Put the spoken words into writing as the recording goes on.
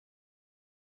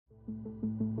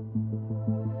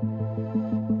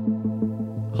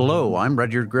Hello, I'm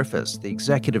Rudyard Griffiths, the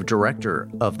Executive Director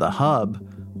of The Hub.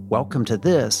 Welcome to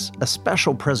this, a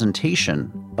special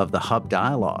presentation of the Hub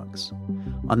Dialogues.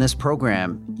 On this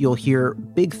program, you'll hear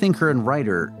big thinker and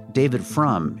writer David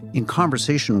Frum in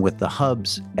conversation with The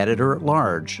Hub's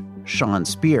editor-at-large, Sean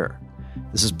Speer.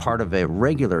 This is part of a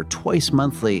regular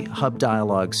twice-monthly Hub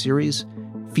Dialogue series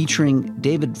featuring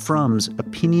David Frum's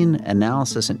opinion,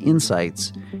 analysis, and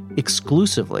insights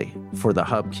exclusively for the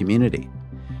Hub community.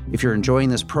 If you're enjoying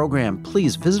this program,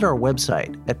 please visit our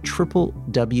website at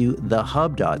www.thehub.ca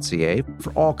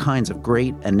for all kinds of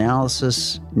great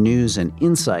analysis, news, and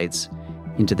insights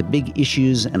into the big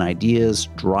issues and ideas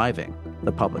driving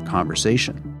the public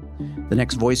conversation. The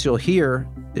next voice you'll hear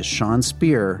is Sean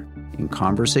Speer in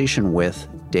conversation with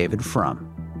David Frum.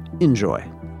 Enjoy.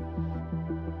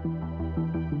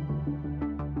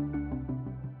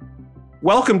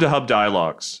 Welcome to Hub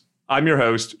Dialogues. I'm your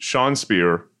host, Sean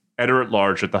Speer,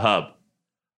 editor-at-large at The Hub.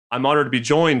 I'm honored to be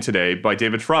joined today by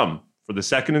David Frum for the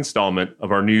second installment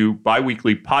of our new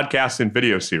bi-weekly podcast and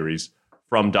video series,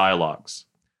 Frum Dialogues.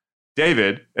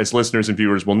 David, as listeners and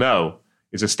viewers will know,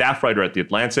 is a staff writer at The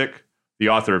Atlantic, the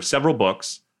author of several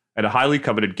books, and a highly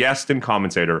coveted guest and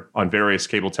commentator on various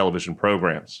cable television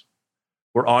programs.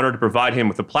 We're honored to provide him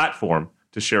with a platform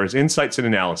to share his insights and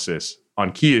analysis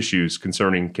on key issues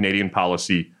concerning Canadian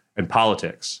policy and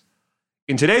politics.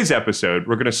 In today's episode,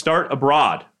 we're going to start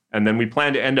abroad, and then we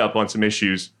plan to end up on some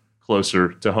issues closer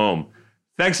to home.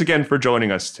 Thanks again for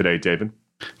joining us today, David.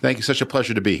 Thank you. Such a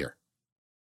pleasure to be here.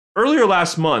 Earlier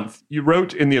last month, you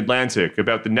wrote in The Atlantic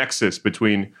about the nexus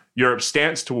between Europe's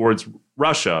stance towards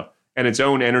Russia and its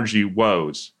own energy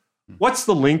woes. What's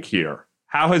the link here?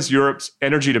 How has Europe's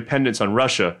energy dependence on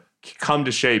Russia come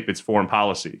to shape its foreign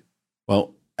policy?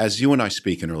 Well, as you and I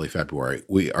speak in early February,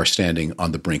 we are standing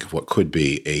on the brink of what could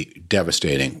be a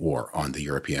devastating war on the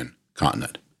European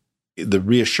continent. The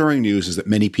reassuring news is that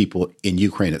many people in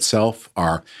Ukraine itself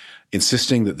are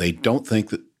insisting that they don't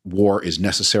think that war is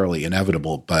necessarily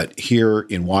inevitable, but here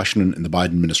in Washington in the Biden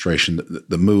administration,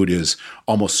 the mood is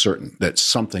almost certain that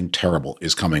something terrible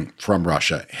is coming from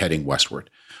Russia heading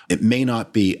westward. It may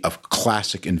not be a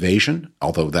classic invasion,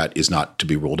 although that is not to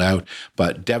be ruled out,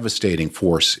 but devastating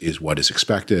force is what is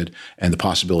expected, and the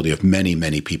possibility of many,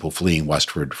 many people fleeing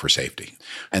westward for safety.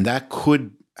 And that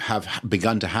could have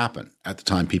begun to happen at the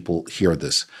time people hear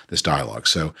this dialogue.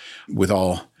 So with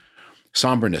all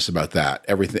somberness about that,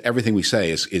 everything we say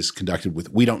is conducted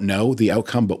with, we don't know the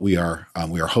outcome, but we are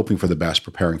hoping for the best,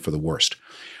 preparing for the worst.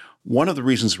 One of the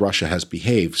reasons Russia has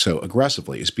behaved so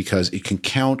aggressively is because it can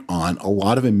count on a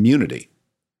lot of immunity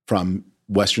from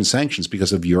Western sanctions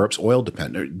because of Europe's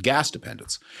gas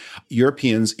dependence.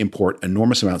 Europeans import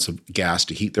enormous amounts of gas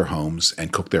to heat their homes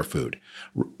and cook their food.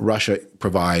 Russia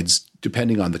provides,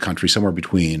 depending on the country, somewhere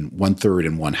between 1/3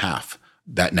 and 1/2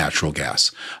 that natural gas.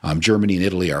 Germany and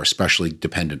Italy are especially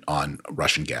dependent on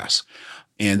Russian gas.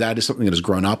 And that is something that has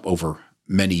grown up over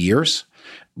many years.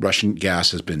 Russian gas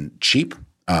has been cheap.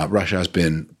 Russia has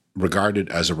been regarded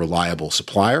as a reliable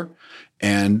supplier,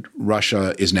 and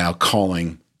Russia is now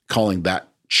calling that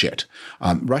shit.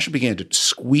 Russia began to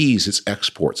squeeze its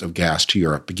exports of gas to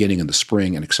Europe beginning in the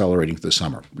spring and accelerating through the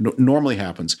summer. What normally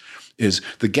happens is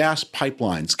the gas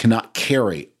pipelines cannot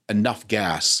carry enough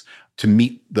gas to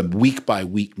meet the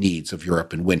week-by-week needs of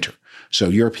Europe in winter. So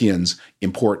Europeans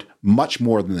import much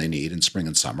more than they need in spring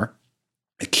and summer,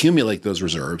 accumulate those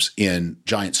reserves in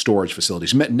giant storage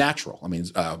facilities, natural.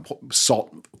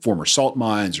 Former salt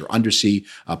mines or undersea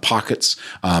pockets.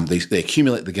 They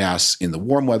accumulate the gas in the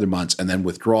warm weather months and then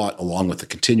withdraw it along with the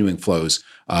continuing flows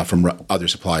from other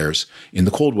suppliers in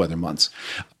the cold weather months.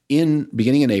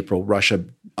 Beginning in April, Russia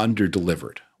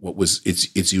underdelivered what was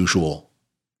its usual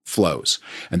flows.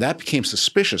 And that became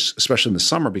suspicious, especially in the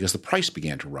summer, because the price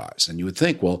began to rise. And you would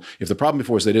think, well, if the problem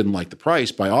before is they didn't like the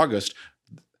price, by August,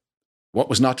 what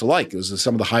was not to like? It was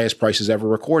some of the highest prices ever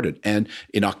recorded. And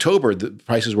in October, the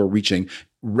prices were reaching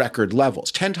record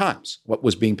levels, 10 times what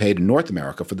was being paid in North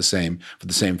America for the same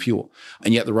fuel.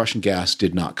 And yet the Russian gas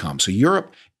did not come. So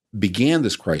Europe began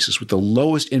this crisis with the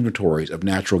lowest inventories of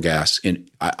natural gas in,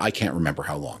 I can't remember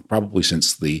how long, probably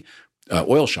since the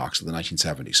oil shocks of the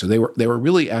 1970s. So they were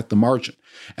really at the margin.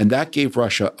 And that gave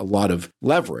Russia a lot of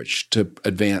leverage to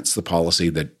advance the policy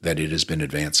that it has been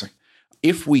advancing.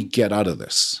 If we get out of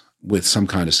this with some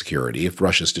kind of security, if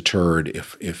Russia's deterred,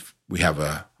 if we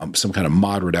have some kind of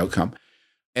moderate outcome,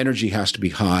 energy has to be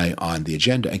high on the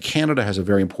agenda. And Canada has a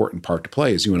very important part to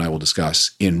play, as you and I will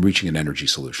discuss, in reaching an energy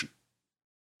solution.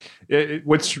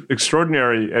 What's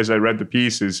extraordinary as I read the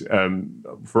piece is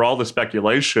for all the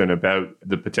speculation about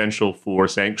the potential for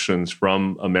sanctions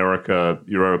from America,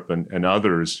 Europe, and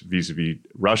others vis-a-vis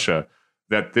Russia,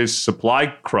 that this supply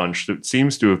crunch that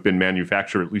seems to have been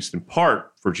manufactured, at least in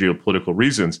part for geopolitical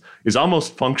reasons, is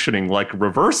almost functioning like a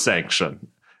reverse sanction.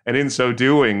 And in so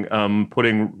doing,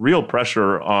 putting real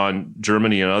pressure on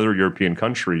Germany and other European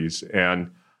countries.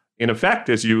 And in effect,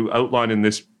 as you outline in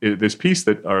this piece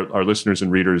that our listeners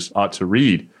and readers ought to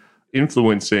read,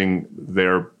 influencing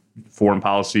their foreign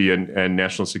policy and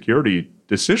national security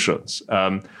decisions.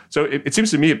 So it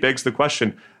seems to me it begs the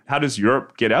question, how does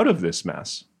Europe get out of this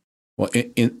mess? Well,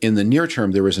 in the near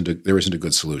term, there isn't a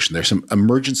good solution. There's some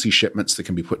emergency shipments that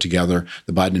can be put together.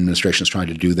 The Biden administration is trying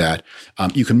to do that.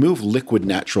 You can move liquid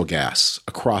natural gas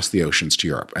across the oceans to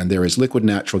Europe. And there is liquid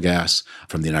natural gas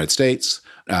from the United States,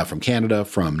 from Canada,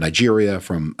 from Nigeria,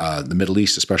 from the Middle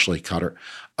East, especially Qatar.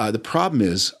 The problem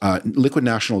is liquid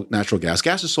natural gas.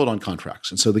 Gas is sold on contracts.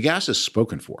 And so the gas is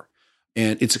spoken for.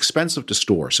 And it's expensive to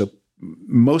store. So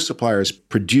most suppliers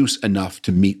produce enough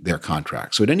to meet their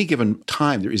contract. So at any given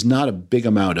time, there is not a big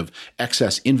amount of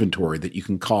excess inventory that you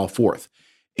can call forth.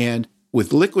 And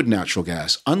with liquid natural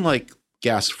gas, unlike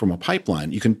gas from a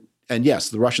pipeline, you can, and yes,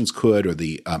 the Russians could, or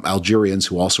the Algerians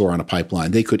who also are on a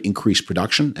pipeline, they could increase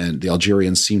production, and the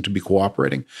Algerians seem to be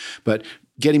cooperating. But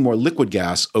getting more liquid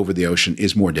gas over the ocean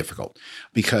is more difficult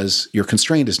because your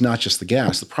constraint is not just the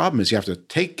gas. The problem is you have to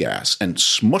take gas and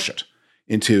smush it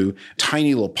into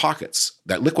tiny little pockets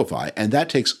that liquefy, and that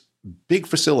takes big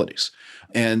facilities,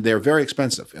 and they're very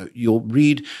expensive. You'll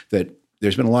read that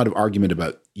there's been a lot of argument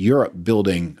about Europe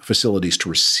building facilities to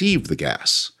receive the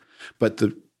gas, but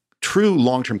the true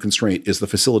long-term constraint is the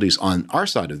facilities on our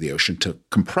side of the ocean to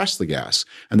compress the gas,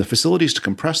 and the facilities to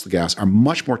compress the gas are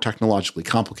much more technologically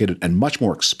complicated and much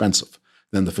more expensive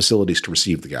than the facilities to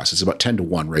receive the gas. It's about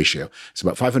 10-to-1 ratio. It's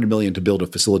about $500 million to build a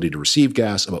facility to receive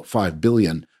gas, about $5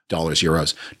 billion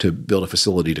euros to build a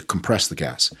facility to compress the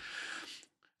gas.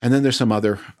 And then there's some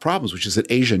other problems, which is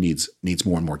that Asia needs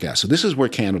more and more gas. So this is where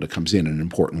Canada comes in an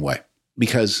important way,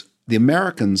 because the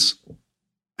Americans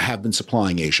have been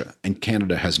supplying Asia and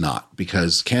Canada has not,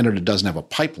 because Canada doesn't have a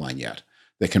pipeline yet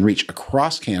that can reach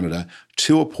across Canada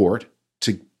to a port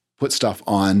to put stuff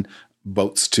on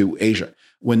boats to Asia.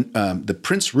 When the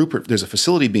Prince Rupert, there's a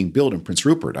facility being built in Prince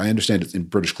Rupert. I understand it's in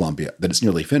British Columbia, that it's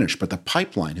nearly finished, but the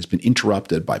pipeline has been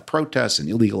interrupted by protests and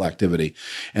illegal activity.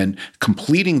 And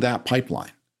completing that pipeline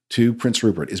to Prince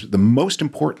Rupert is the most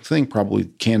important thing probably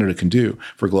Canada can do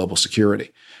for global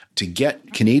security. To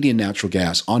get Canadian natural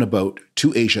gas on a boat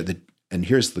to Asia, and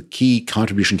here's the key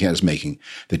contribution Canada's making,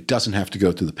 that doesn't have to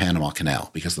go through the Panama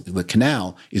Canal, because the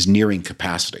canal is nearing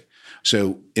capacity.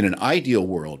 So in an ideal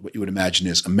world, what you would imagine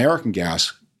is American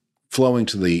gas flowing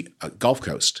to the Gulf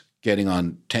Coast, getting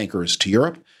on tankers to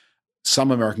Europe,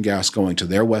 some American gas going to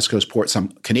their West Coast port, some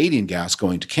Canadian gas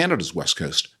going to Canada's West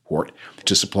Coast port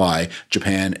to supply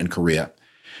Japan and Korea.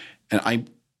 And I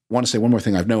want to say one more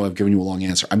thing. I know I've given you a long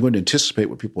answer. I'm going to anticipate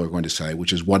what people are going to say,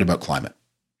 which is, what about climate?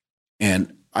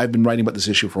 And I've been writing about this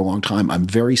issue for a long time. I'm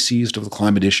very seized of the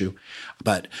climate issue,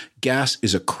 but gas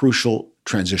is a crucial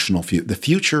transitional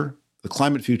future. The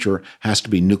climate future has to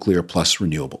be nuclear plus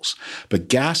renewables. But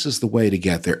gas is the way to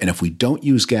get there. And if we don't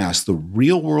use gas, the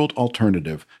real world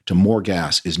alternative to more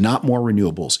gas is not more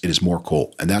renewables, it is more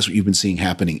coal. And that's what you've been seeing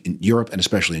happening in Europe and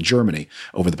especially in Germany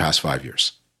over the past 5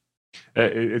 years.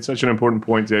 It's such an important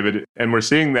point, David. And we're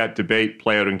seeing that debate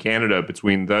play out in Canada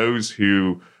between those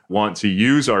who want to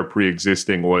use our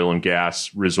pre-existing oil and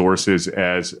gas resources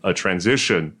as a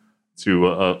transition to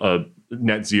a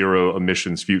net zero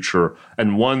emissions future,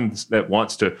 and one that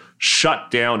wants to shut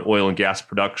down oil and gas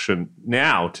production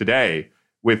now, today,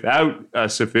 without a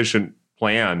sufficient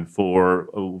plan for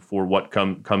what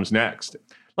comes next.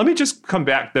 Let me just come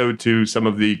back, though, to some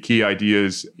of the key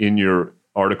ideas in your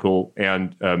article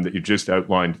and that you just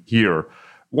outlined here.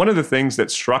 One of the things that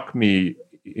struck me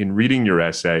in reading your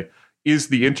essay is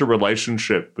the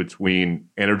interrelationship between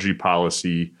energy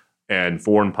policy and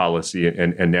foreign policy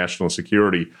and national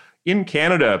security. In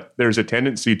Canada, there's a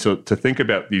tendency to think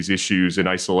about these issues in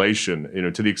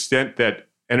isolation. To the extent that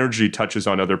energy touches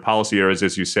on other policy areas,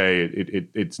 as you say,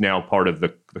 it's now part of the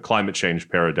climate change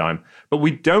paradigm. But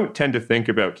we don't tend to think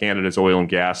about Canada's oil and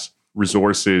gas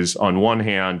resources on one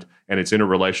hand and its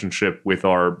interrelationship with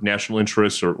our national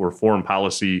interests or foreign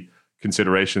policy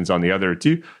considerations on the other.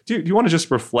 Do you want to just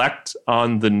reflect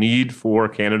on the need for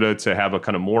Canada to have a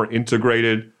kind of more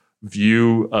integrated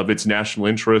view of its national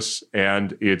interests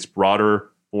and its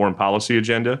broader foreign policy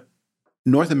agenda?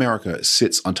 North America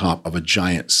sits on top of a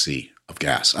giant sea of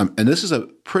gas. And this is a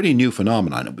pretty new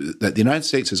phenomenon, that the United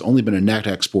States has only been a net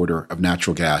exporter of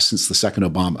natural gas since the second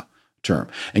Obama term.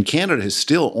 And Canada has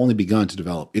still only begun to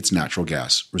develop its natural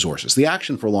gas resources. The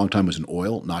action for a long time was in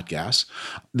oil, not gas.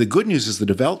 The good news is the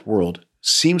developed world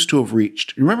seems to have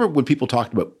reached. Remember when people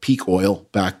talked about peak oil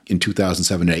back in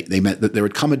 2007 and 8? They meant that there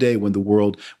would come a day when the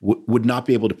world would not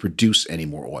be able to produce any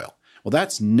more oil. Well,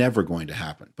 that's never going to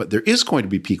happen. But there is going to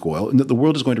be peak oil, and that the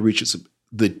world is going to reach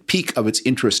the peak of its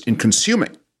interest in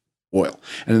consuming oil.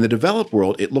 And in the developed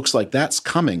world, it looks like that's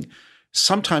coming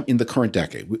sometime in the current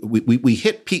decade. We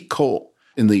hit peak coal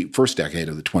in the first decade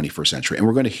of the 21st century, and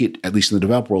we're going to hit, at least in the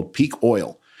developed world, peak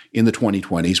oil in the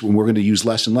 2020s, when we're going to use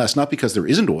less and less, not because there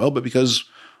isn't oil, but because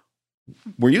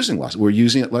we're using less. We're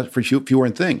using it less for fewer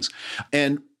things.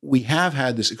 And we have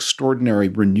had this extraordinary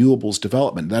renewables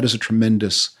development. That is a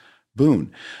tremendous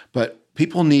boon. But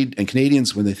people need, and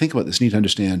Canadians, when they think about this, need to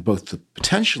understand both the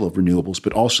potential of renewables,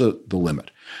 but also the limit.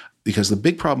 Because the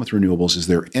big problem with renewables is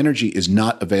their energy is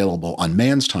not available on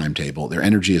man's timetable. Their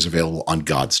energy is available on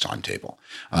God's timetable.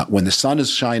 When the sun is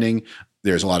shining,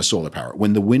 there's a lot of solar power.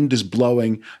 When the wind is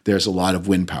blowing, there's a lot of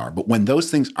wind power. But when those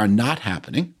things are not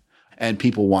happening and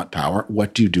people want power,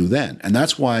 what do you do then? And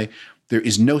that's why there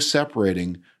is no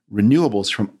separating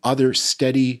renewables from other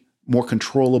steady, more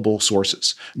controllable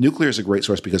sources. Nuclear is a great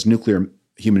source because nuclear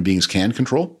human beings can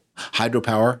control.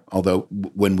 Hydropower, although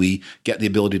when we get the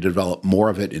ability to develop more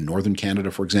of it in northern Canada,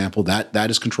 for example,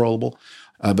 that is controllable.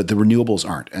 But the renewables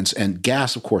aren't. And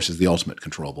gas, of course, is the ultimate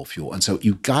controllable fuel. And so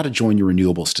you've got to join your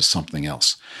renewables to something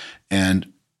else.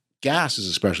 And gas is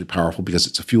especially powerful because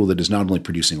it's a fuel that is not only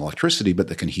producing electricity, but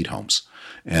that can heat homes.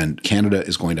 And Canada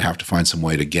is going to have to find some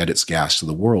way to get its gas to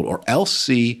the world, or else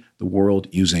see the world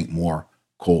using more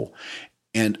coal.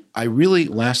 And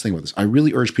last thing about this, I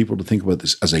really urge people to think about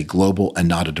this as a global and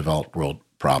not a developed world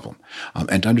problem.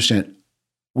 And to understand,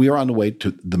 we are on the way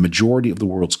to the majority of the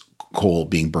world's coal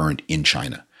being burned in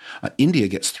China. India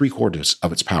gets 3/4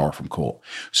 of its power from coal.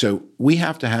 So we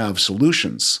have to have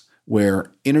solutions where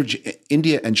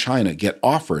India and China get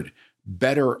offered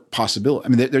better possibility. I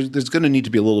mean, there's going to need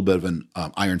to be a little bit of an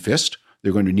iron fist.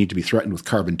 They're going to need to be threatened with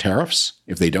carbon tariffs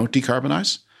if they don't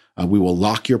decarbonize. We will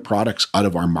lock your products out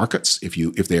of our markets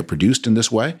if they are produced in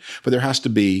this way. But there has to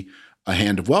be a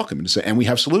hand of welcome and say, and we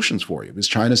have solutions for you because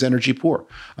China's energy poor.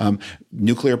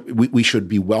 Nuclear, we should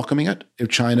be welcoming it if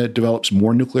China develops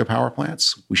more nuclear power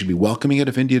plants. We should be welcoming it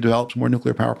if India develops more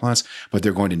nuclear power plants. But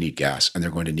they're going to need gas, and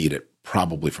they're going to need it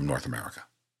probably from North America.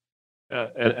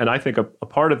 And I think a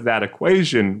part of that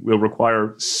equation will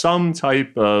require some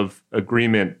type of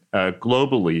agreement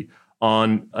globally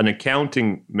on an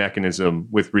accounting mechanism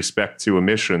with respect to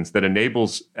emissions that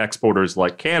enables exporters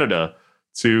like Canada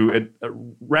to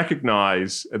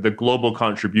recognize the global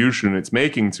contribution it's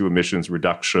making to emissions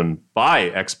reduction by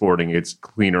exporting its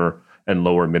cleaner and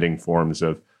lower emitting forms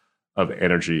of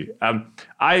energy.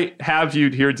 I have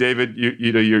you here, David.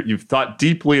 You've thought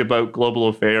deeply about global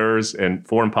affairs and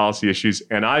foreign policy issues,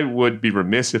 and I would be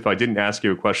remiss if I didn't ask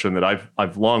you a question that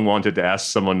I've long wanted to ask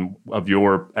someone of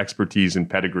your expertise and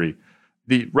pedigree.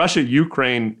 The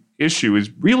Russia-Ukraine issue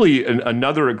is really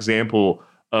another example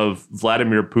of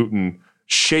Vladimir Putin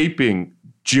shaping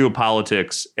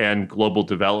geopolitics and global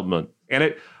development.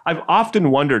 And I've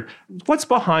often wondered, what's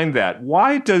behind that?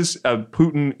 Why does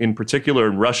Putin in particular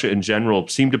and Russia in general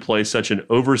seem to play such an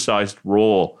oversized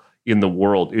role in the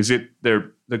world? Is it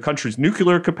the country's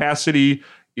nuclear capacity?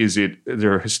 Is it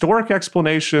their historic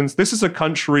explanations? This is a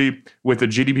country with a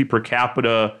GDP per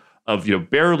capita of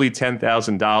barely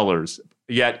 $10,000,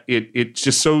 yet it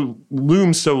just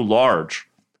looms so large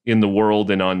in the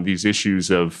world and on these issues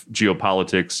of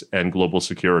geopolitics and global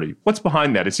security. What's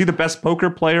behind that? Is he the best poker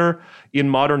player in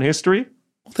modern history?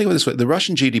 Well, think of it this way. The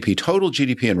Russian GDP, total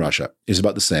GDP in Russia, is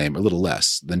about the same, or a little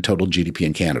less, than total GDP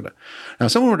in Canada. Now,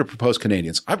 if someone were to propose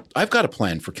Canadians, I've got a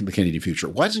plan for the Canadian future.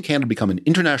 Why doesn't Canada become an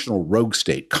international rogue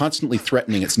state, constantly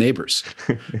threatening its neighbors?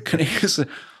 Canadians,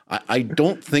 I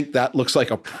don't think that looks like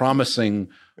a promising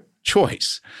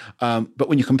choice. But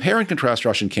when you compare and contrast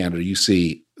Russia and Canada, you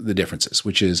see the differences,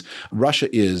 which is Russia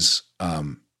is,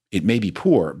 it may be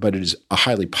poor, but it is a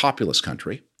highly populous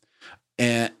country.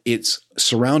 And it's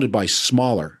surrounded by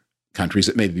smaller countries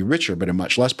that may be richer, but are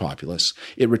much less populous.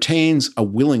 It retains a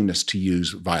willingness to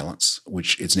use violence,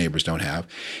 which its neighbors don't have.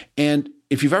 And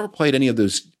if you've ever played any of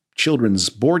those children's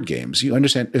board games, you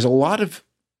understand there's a lot of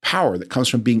power that comes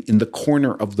from being in the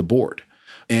corner of the board.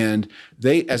 And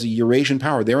they, as a Eurasian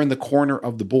power, they're in the corner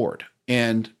of the board.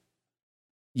 And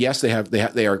yes,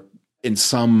 they are in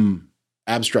some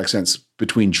abstract sense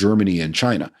between Germany and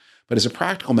China. But as a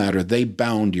practical matter, they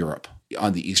bound Europe.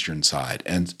 on the eastern side,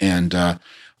 and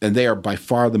they are by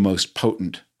far the most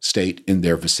potent state in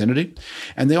their vicinity,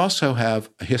 and they also have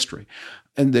a history.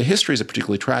 And the history is a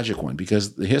particularly tragic one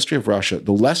because the history of Russia,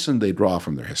 the lesson they draw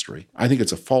from their history, I think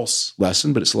it's a false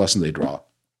lesson, but it's a lesson they draw,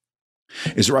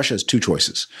 is that Russia has two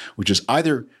choices, which is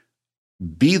either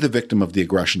be the victim of the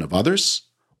aggression of others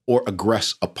or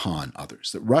aggress upon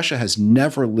others. That Russia has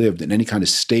never lived in any kind of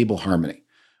stable harmony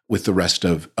with the rest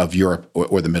of Europe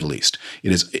or the Middle East.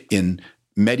 It is in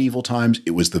medieval times,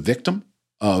 it was the victim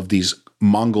of these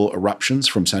Mongol eruptions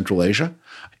from Central Asia.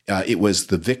 It was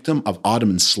the victim of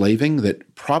Ottoman slaving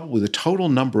that probably the total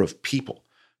number of people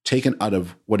taken out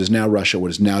of what is now Russia,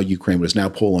 what is now Ukraine, what is now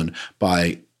Poland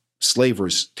by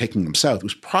slavers taking them south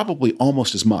was probably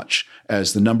almost as much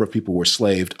as the number of people who were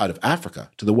slaved out of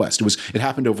Africa to the west. It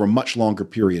happened over a much longer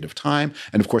period of time,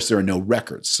 and of course there are no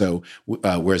records. So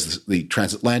whereas the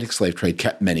transatlantic slave trade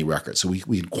kept many records, so we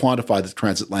can quantify the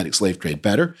transatlantic slave trade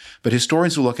better. But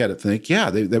historians who look at it think,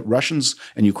 yeah, the Russians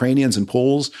and Ukrainians and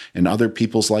Poles and other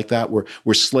peoples like that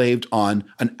were slaved on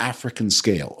an African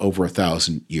scale over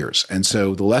 1,000 years. And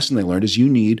so the lesson they learned is you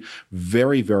need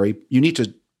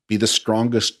to be the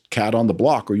strongest cat on the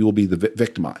block, or you will be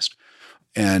victimized.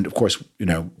 And of course,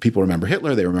 people remember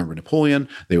Hitler. They remember Napoleon.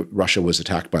 Russia was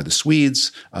attacked by the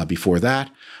Swedes before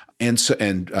that, and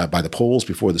by the Poles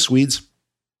before the Swedes.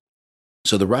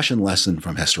 So the Russian lesson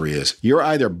from history is you're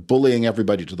either bullying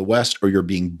everybody to the west, or you're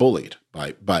being bullied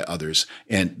by others,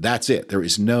 and that's it.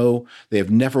 They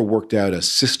have never worked out a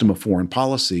system of foreign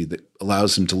policy that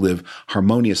allows them to live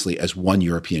harmoniously as one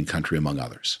European country among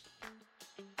others.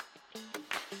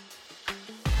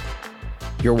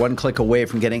 You're one click away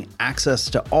from getting access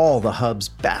to all the Hub's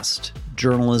best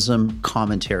journalism,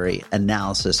 commentary,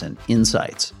 analysis, and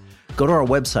insights. Go to our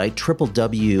website,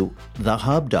 www.thehub.ca,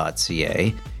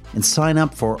 and sign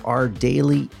up for our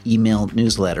daily email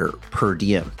newsletter, Per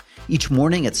Diem. Each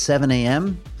morning at 7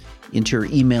 a.m., into your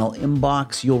email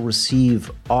inbox, you'll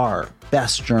receive our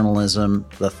best journalism,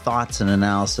 the thoughts and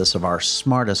analysis of our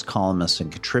smartest columnists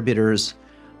and contributors,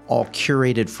 all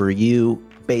curated for you,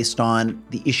 based on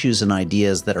the issues and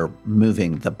ideas that are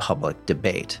moving the public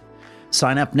debate.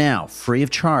 Sign up now, free of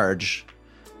charge,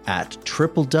 at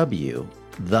www.thehub.ca.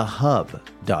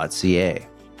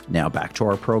 Now back to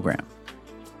our program.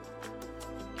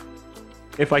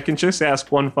 If I can just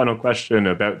ask one final question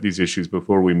about these issues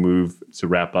before we move to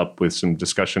wrap up with some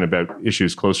discussion about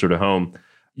issues closer to home.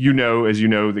 As you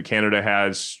know, that Canada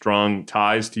has strong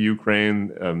ties to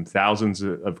Ukraine. Thousands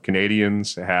of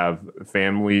Canadians have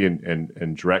family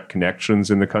and direct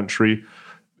connections in the country.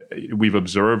 We've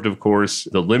observed, of course,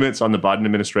 the limits on the Biden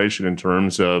administration in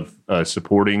terms of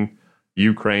supporting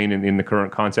Ukraine in the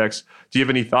current context. Do you have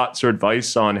any thoughts or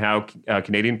advice on how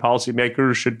Canadian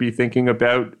policymakers should be thinking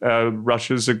about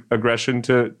Russia's aggression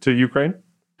to Ukraine?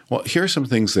 Well, here are some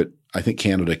things that I think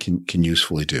Canada can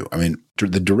usefully do. I mean,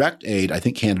 the direct aid, I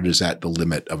think Canada is at the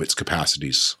limit of its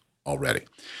capacities already.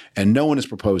 And no one is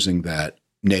proposing that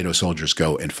NATO soldiers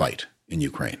go and fight in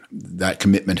Ukraine. That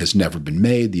commitment has never been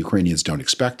made. The Ukrainians don't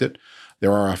expect it.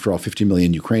 There are, after all, 50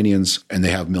 million Ukrainians, and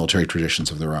they have military traditions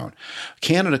of their own.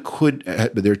 Canada could,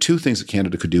 but there are two things that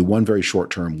Canada could do, one very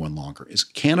short term, one longer, is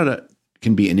Canada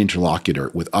can be an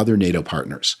interlocutor with other NATO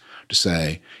partners to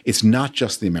say, it's not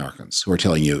just the Americans who are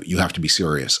telling you have to be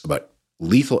serious about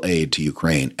lethal aid to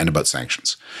Ukraine and about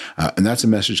sanctions. And that's a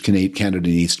message Canada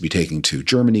needs to be taking to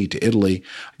Germany, to Italy.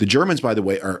 The Germans, by the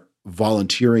way, are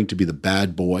volunteering to be the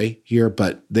bad boy here,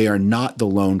 but they are not the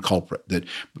lone culprit.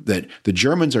 That the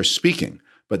Germans are speaking,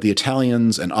 but the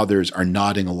Italians and others are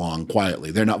nodding along quietly.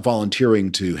 They're not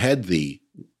volunteering to head the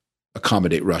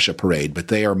Accommodate Russia parade, but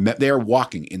they are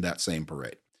walking in that same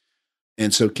parade.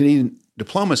 And so Canadian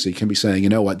diplomacy can be saying, you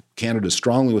know what, Canada is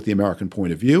strongly with the American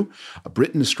point of view.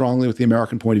 Britain is strongly with the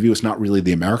American point of view. It's not really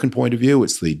the American point of view.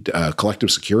 It's the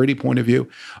collective security point of view.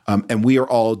 And we are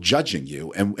all judging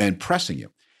you and pressing you.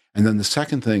 And then the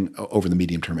second thing over the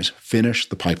medium term is finish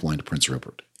the pipeline to Prince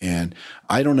Rupert. And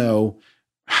I don't know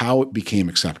how it became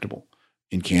acceptable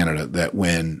in Canada that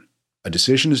when a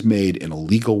decision is made in a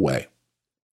legal way,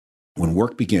 when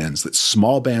work begins, that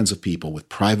small bands of people with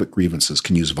private grievances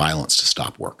can use violence to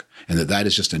stop work, and that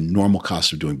is just a normal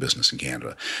cost of doing business in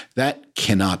Canada. That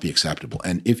cannot be acceptable.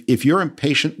 And if you're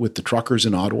impatient with the truckers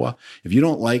in Ottawa, if you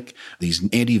don't like these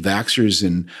anti-vaxxers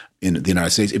in the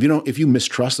United States, if you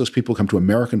mistrust those people who come to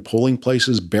American polling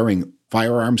places bearing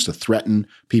firearms to threaten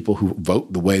people who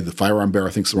vote the way the firearm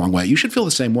bearer thinks the wrong way, you should feel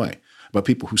the same way about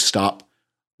people who stop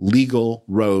legal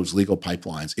roads, legal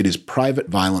pipelines. It is private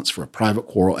violence for a private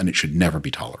quarrel, and it should never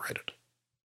be tolerated.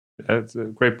 That's a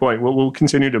great point. We'll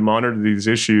continue to monitor these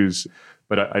issues,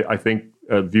 but I think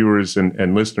viewers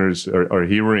and listeners are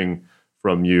hearing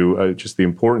from you, just the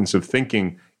importance of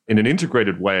thinking in an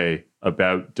integrated way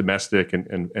about domestic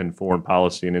and foreign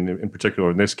policy, and in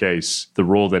particular, in this case, the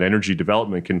role that energy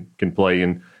development can play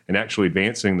in actually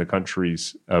advancing the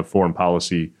country's foreign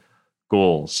policy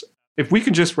goals. If we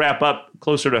can just wrap up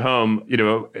closer to home,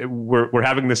 we're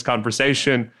having this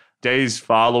conversation days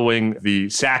following the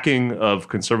sacking of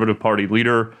Conservative Party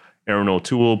leader Aaron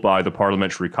O'Toole by the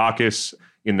Parliamentary Caucus.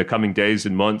 In the coming days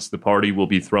and months, the party will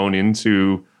be thrown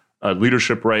into a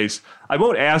leadership race. I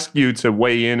won't ask you to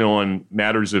weigh in on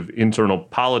matters of internal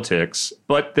politics,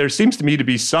 but there seems to me to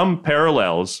be some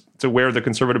parallels to where the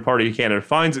Conservative Party of Canada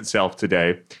finds itself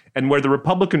today and where the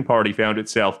Republican Party found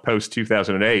itself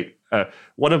post-2008.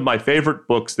 One of my favorite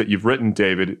books that you've written,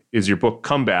 David, is your book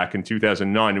Comeback in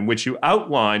 2009, in which you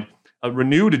outlined a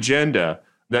renewed agenda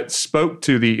that spoke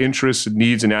to the interests,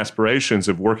 needs, and aspirations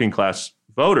of working-class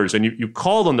voters. And you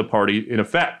called on the party, in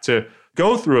effect, to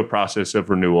go through a process of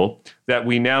renewal that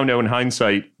we now know in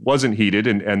hindsight wasn't heeded,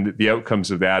 and the outcomes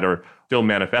of that are still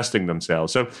manifesting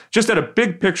themselves. So just at a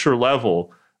big picture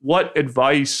level, what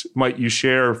advice might you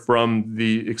share from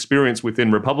the experience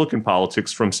within Republican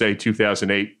politics from, say,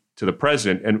 2008 to the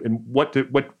present, and what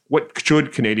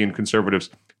should Canadian Conservatives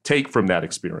take from that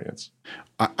experience?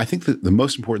 I think that the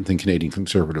most important thing Canadian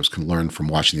Conservatives can learn from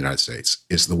watching the United States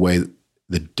is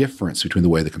the difference between the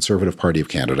way the Conservative Party of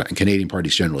Canada and Canadian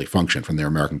parties generally function from their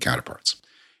American counterparts.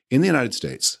 In the United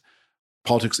States,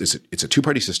 politics it's a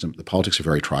two-party system. The politics are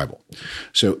very tribal.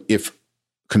 So if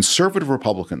conservative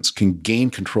Republicans can gain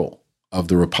control of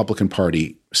the Republican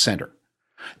Party center,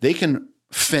 they can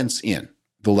fence in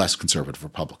the less conservative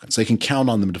Republicans. They can count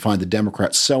on them to find the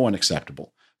Democrats so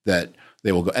unacceptable that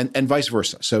they will go, and vice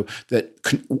versa. So that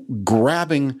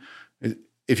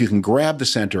if you can grab the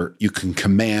center, you can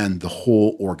command the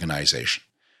whole organization.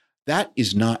 That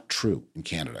is not true in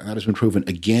Canada. And that has been proven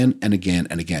again and again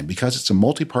and again because it's a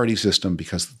multi-party system,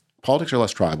 because politics are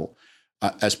less tribal.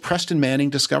 As Preston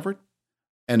Manning discovered,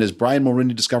 and as Brian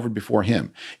Mulroney discovered before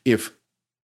him, if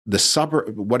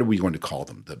the what are we going to call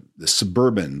them? The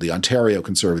suburban, the Ontario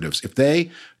conservatives, if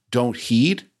they don't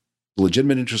heed the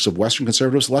legitimate interests of Western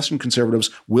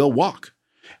conservatives will walk.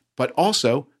 But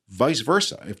also vice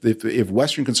versa. If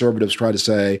Western conservatives try to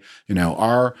say,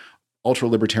 our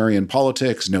ultra-libertarian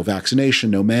politics, no vaccination,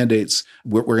 no mandates,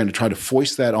 we're going to try to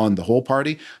foist that on the whole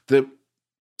party, the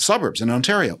suburbs in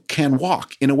Ontario can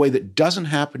walk in a way that doesn't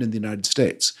happen in the United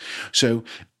States. So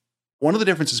one of the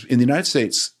differences in the United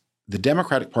States, the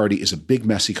Democratic Party is a big,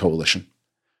 messy coalition,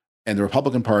 and the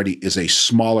Republican Party is a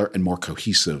smaller and more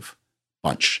cohesive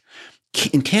bunch.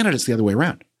 In Canada, it's the other way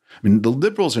around. I mean, the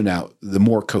Liberals are now the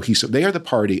more cohesive. They are the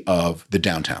party of the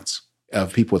downtowns,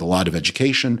 of people with a lot of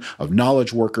education, of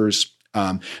knowledge workers.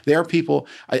 They are people,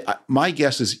 my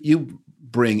guess is you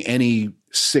bring any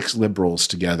 6 Liberals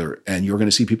together and you're going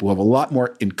to see people who have a lot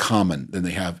more in common than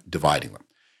they have dividing them.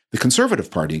 The Conservative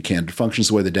Party in Canada functions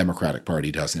the way the Democratic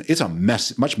Party does. And it's a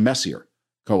much messier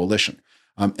coalition.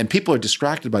 And people are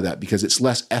distracted by that because it's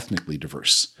less ethnically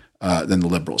diverse than the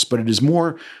Liberals, but it is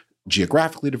more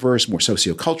geographically diverse, more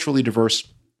socioculturally diverse.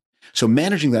 So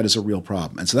managing that is a real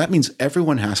problem. And so that means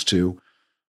everyone has to,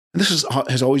 and this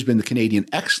has always been the Canadian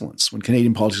excellence when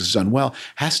Canadian politics is done well,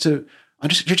 has to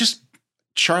understand you're just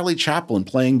Charlie Chaplin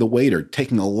playing the waiter,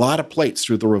 taking a lot of plates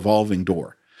through the revolving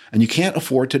door, and you can't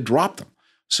afford to drop them.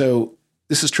 So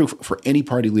this is true for any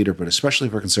party leader, but especially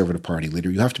for a Conservative Party leader.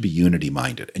 You have to be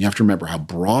unity-minded, and you have to remember how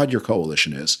broad your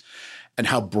coalition is and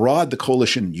how broad the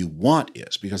coalition you want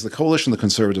is, because the coalition the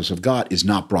Conservatives have got is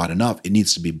not broad enough. It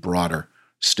needs to be broader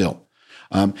still.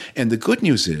 And the good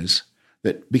news is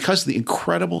that because of the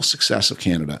incredible success of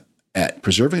Canada at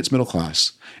preserving its middle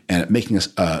class and at making us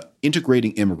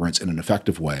integrating immigrants in an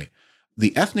effective way,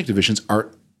 the ethnic divisions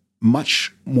are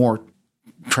much more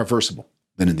traversable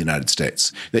than in the United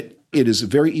States. That it is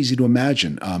very easy to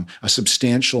imagine a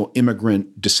substantial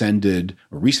immigrant-descended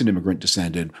or recent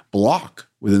immigrant-descended bloc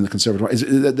within the Conservative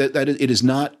Party.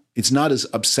 It's not as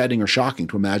upsetting or shocking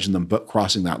to imagine them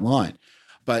crossing that line.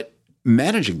 But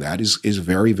managing that is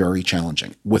very, very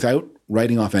challenging without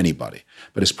writing off anybody.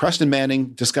 But as Preston Manning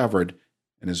discovered,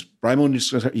 and as Brian Mulroney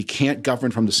discovered, you can't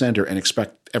govern from the center and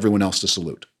expect everyone else to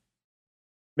salute.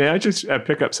 May I just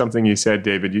pick up something you said,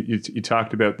 David? You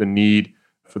talked about the need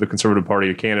for the Conservative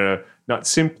Party of Canada not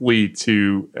simply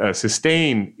to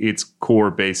sustain its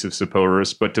core base of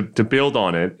supporters, but to build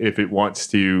on it if it wants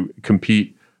to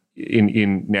compete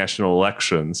in national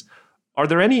elections. Are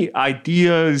there any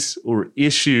ideas or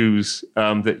issues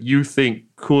that you think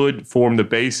could form the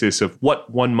basis of what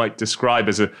one might describe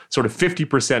as a sort of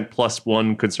 50% plus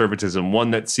one conservatism,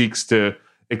 one that seeks to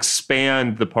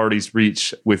expand the party's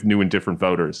reach with new and different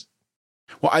voters?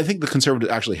 Well, I think the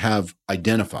conservatives actually have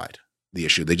identified the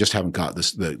issue. They just haven't got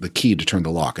the key to turn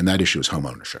the lock, and that issue is home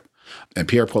ownership. And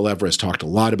Pierre Poilievre has talked a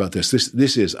lot about this.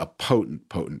 This is a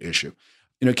potent issue.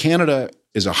 Canada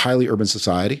is a highly urban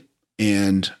society,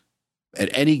 and at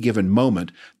any given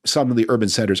moment, some of the urban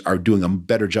centers are doing a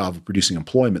better job of producing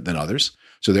employment than others.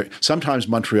 So sometimes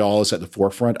Montreal is at the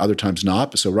forefront, other times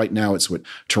not. So right now it's with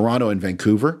Toronto and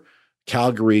Vancouver,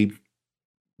 Calgary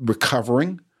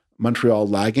recovering, Montreal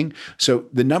lagging. So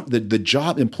the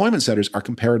job employment centers are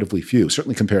comparatively few,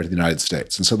 certainly compared to the United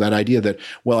States. And so that idea that,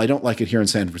 well, I don't like it here in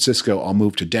San Francisco, I'll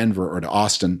move to Denver or to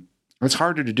Austin, it's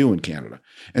harder to do in Canada.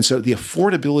 And so the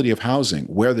affordability of housing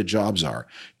where the jobs are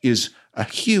is a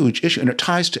huge issue. And it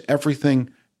ties to everything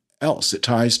else. It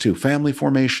ties to family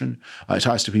formation. It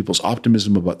ties to people's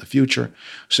optimism about the future.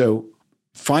 So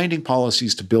finding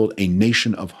policies to build a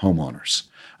nation of homeowners.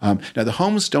 Now, the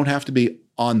homes don't have to be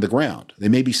on the ground. They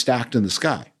may be stacked in the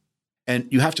sky. And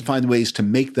you have to find ways to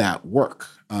make that work.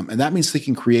 And that means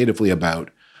thinking creatively about,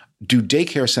 do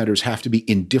daycare centers have to be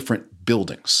in different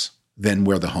buildings than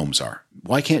where the homes are?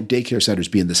 Why can't daycare centers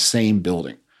be in the same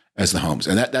building as the homes?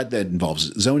 And that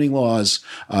involves zoning laws,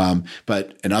 and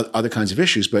other kinds of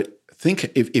issues. But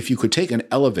think if you could take an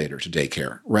elevator to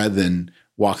daycare rather than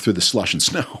walk through the slush and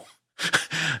snow,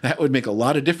 that would make a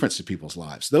lot of difference to people's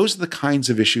lives. Those are the kinds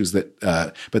of issues that,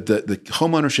 but the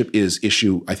home ownership is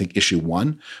issue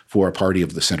one for a party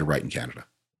of the center right in Canada.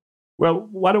 Well,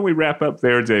 why don't we wrap up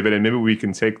there, David, and maybe we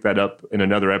can take that up in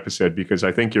another episode, because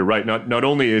I think you're right. Not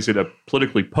only is it a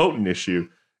politically potent issue,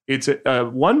 it's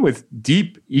one with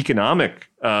deep economic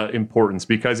importance,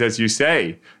 because, as you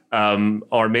say,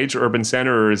 our major urban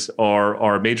centers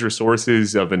are major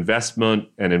sources of investment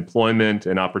and employment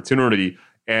and opportunity.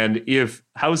 And if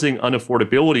housing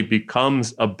unaffordability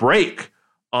becomes a brake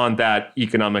on that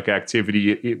economic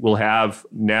activity, it will have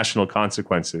national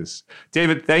consequences.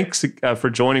 David, thanks for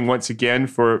joining once again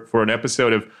for an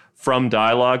episode of Frum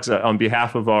Dialogues. On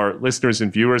behalf of our listeners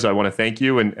and viewers, I want to thank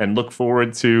you and look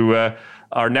forward to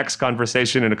our next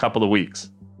conversation in a couple of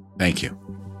weeks. Thank you.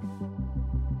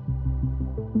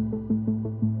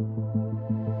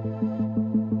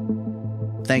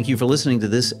 Thank you for listening to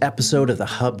this episode of the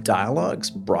Hub Dialogues,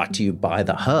 brought to you by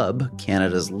The Hub,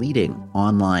 Canada's leading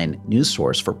online news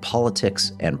source for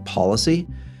politics and policy.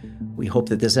 We hope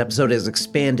that this episode has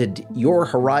expanded your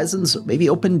horizons, maybe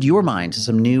opened your mind to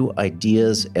some new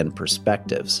ideas and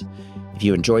perspectives. If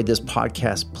you enjoyed this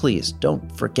podcast, please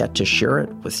don't forget to share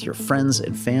it with your friends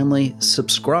and family,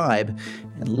 subscribe,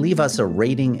 and leave us a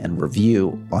rating and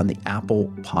review on the Apple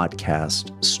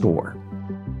Podcast Store.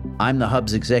 I'm the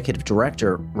Hub's Executive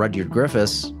Director, Rudyard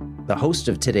Griffiths. The host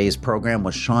of today's program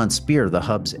was Sean Speer, the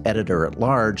Hub's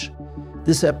Editor-at-Large.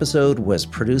 This episode was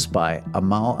produced by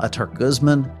Amal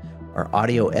Atar-Guzman. Our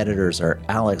audio editors are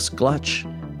Alex Glutch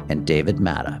and David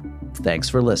Matta. Thanks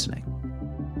for listening.